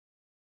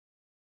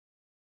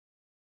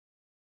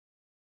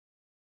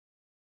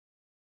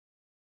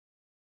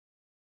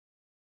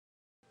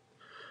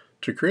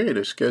To create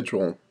a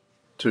schedule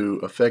to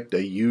affect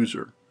a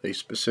user, a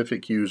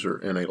specific user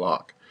in a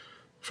lock,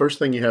 first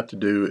thing you have to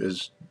do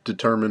is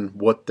determine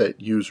what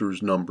that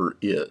user's number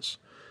is.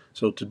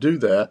 So to do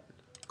that,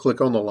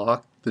 click on the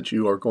lock that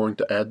you are going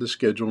to add the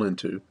schedule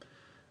into,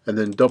 and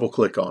then double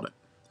click on it.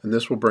 And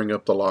this will bring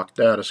up the lock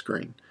data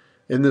screen.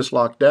 In this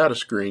lock data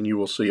screen, you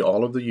will see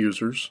all of the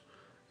users.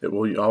 It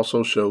will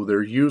also show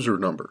their user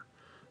number.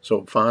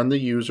 So find the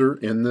user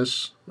in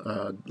this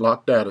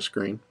lock data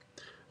screen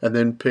and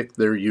then pick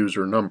their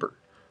user number.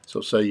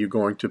 So say you're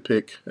going to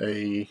pick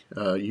a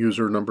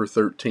user number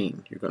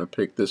 13. You're going to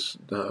pick this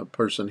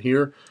person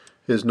here.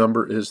 His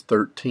number is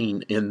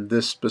 13 in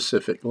this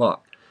specific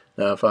lock.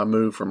 Now if I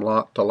move from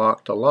lock to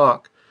lock to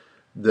lock,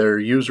 their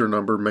user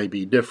number may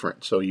be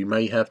different. So you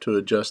may have to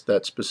adjust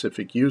that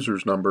specific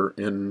user's number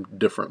in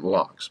different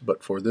locks.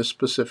 But for this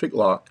specific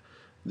lock,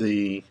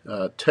 the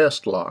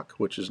test lock,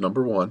 which is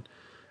number 1,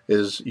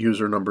 is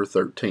user number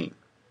 13.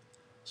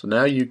 So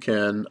now you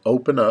can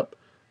open up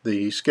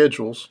the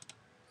schedules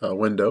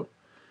window,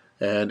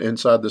 and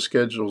inside the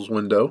schedules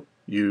window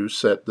you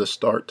set the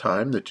start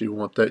time that you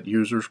want that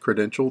user's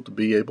credential to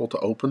be able to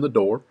open the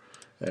door,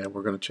 and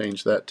we're going to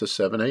change that to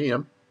 7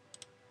 a.m.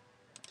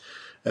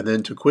 And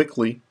then to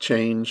quickly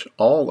change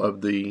all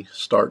of the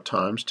start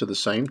times to the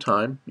same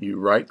time, you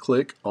right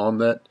click on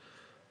that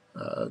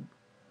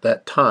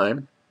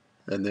time,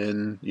 and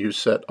then you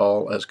set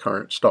all as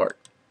current start.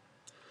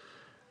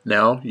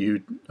 Now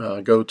you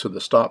go to the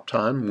stop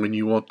time when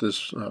you want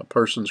this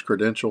person's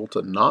credential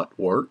to not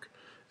work,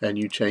 and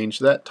you change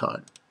that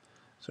time.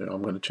 So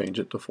I'm going to change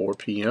it to 4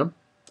 p.m.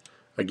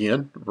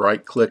 Again,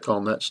 right click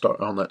on that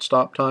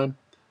stop time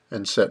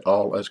and set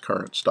all as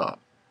current stop.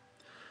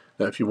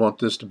 Now if you want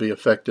this to be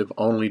effective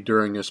only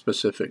during a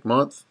specific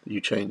month, you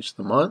change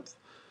the month,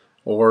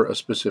 or a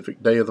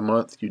specific day of the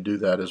month, you do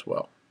that as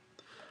well.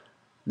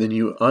 Then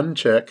you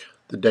uncheck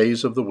the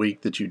days of the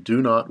week that you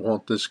do not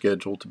want this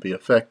schedule to be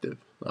effective.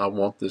 I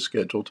want this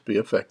schedule to be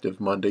effective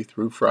Monday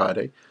through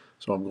Friday,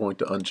 so I'm going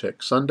to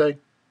uncheck Sunday,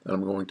 and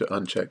I'm going to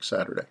uncheck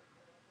Saturday.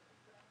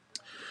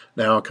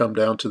 Now I come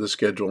down to the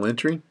schedule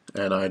entry,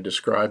 and I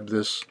describe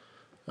this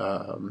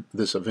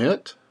this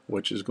event,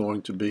 which is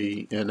going to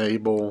be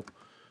enable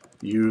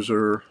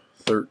user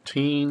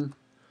 13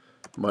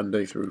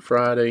 Monday through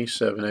Friday,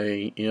 7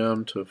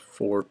 a.m. to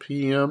 4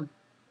 p.m.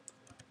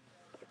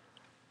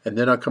 And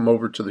then I come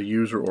over to the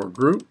user or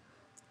group,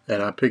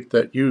 and I pick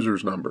that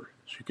user's number.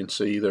 As you can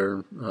see,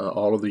 there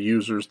all of the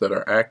users that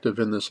are active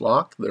in this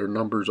lock, their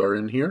numbers are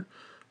in here.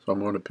 So I'm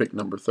going to pick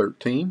number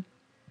 13.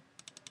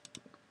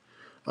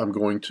 I'm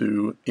going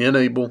to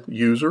enable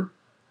user.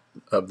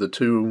 Of the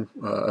two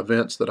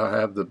events that I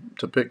have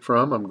to pick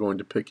from, I'm going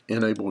to pick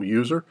enable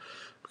user,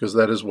 because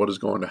that is what is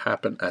going to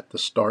happen at the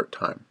start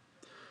time.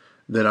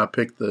 Then I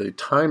pick the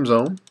time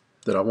zone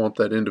that I want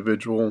that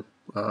individual's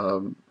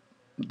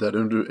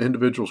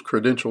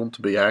credential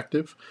to be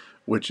active,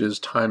 which is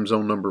time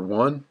zone number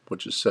 1,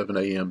 which is 7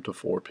 a.m. to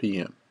 4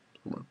 p.m.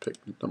 I'm going to pick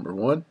number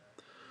 1,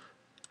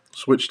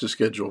 switch to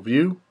schedule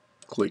view,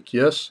 click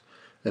yes,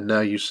 and now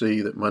you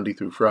see that Monday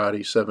through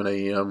Friday, 7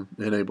 a.m.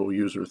 enable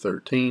user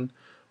 13,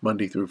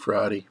 Monday through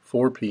Friday,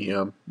 4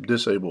 p.m.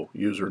 disable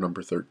user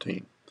number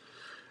 13.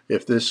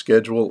 If this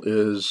schedule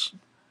is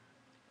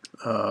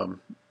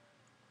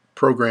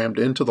programmed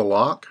into the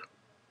lock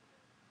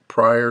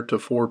prior to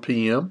 4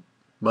 p.m.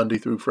 Monday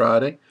through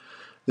Friday,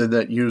 then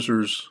that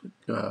user's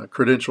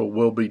credential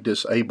will be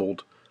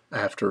disabled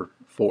at 4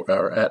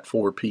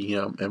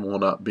 p.m. and will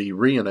not be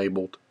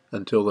re-enabled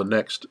until the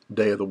next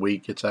day of the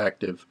week it's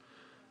active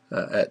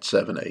at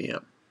 7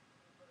 a.m.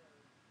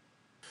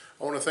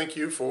 I want to thank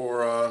you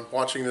for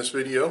watching this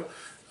video.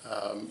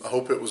 I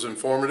hope it was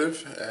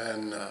informative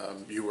and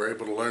you were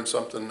able to learn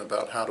something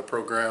about how to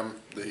program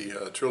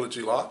the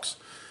Trilogy locks.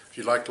 If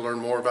you'd like to learn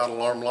more about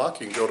Alarm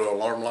Lock, you can go to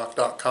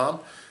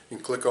alarmlock.com. You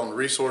can click on the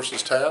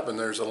Resources tab, and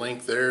there's a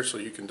link there so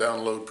you can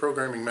download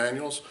programming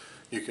manuals.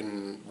 You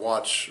can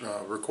watch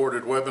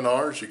recorded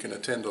webinars. You can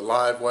attend a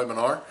live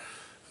webinar.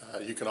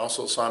 You can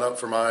also sign up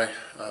for my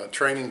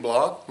training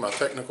blog, my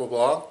technical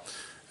blog.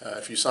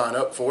 If you sign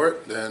up for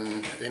it,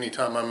 then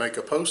anytime I make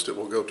a post, it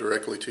will go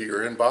directly to your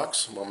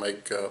inbox. We'll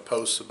make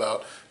posts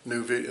about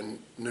new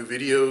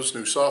videos,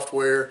 new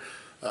software,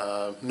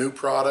 new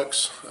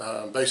products,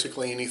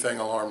 basically anything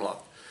Alarm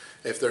Lock.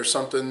 If there's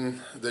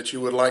something that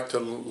you would like to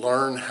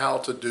learn how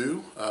to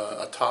do,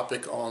 a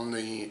topic on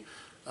the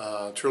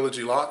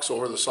Trilogy locks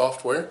or the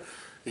software,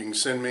 you can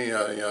send me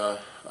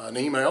an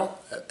email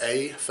at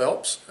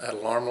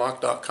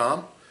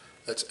aphelps@alarmlock.com.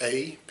 That's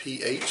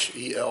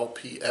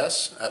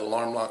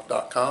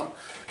aphelps@alarmlock.com,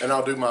 and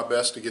I'll do my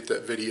best to get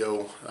that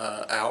video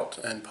out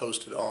and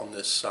posted on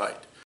this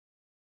site.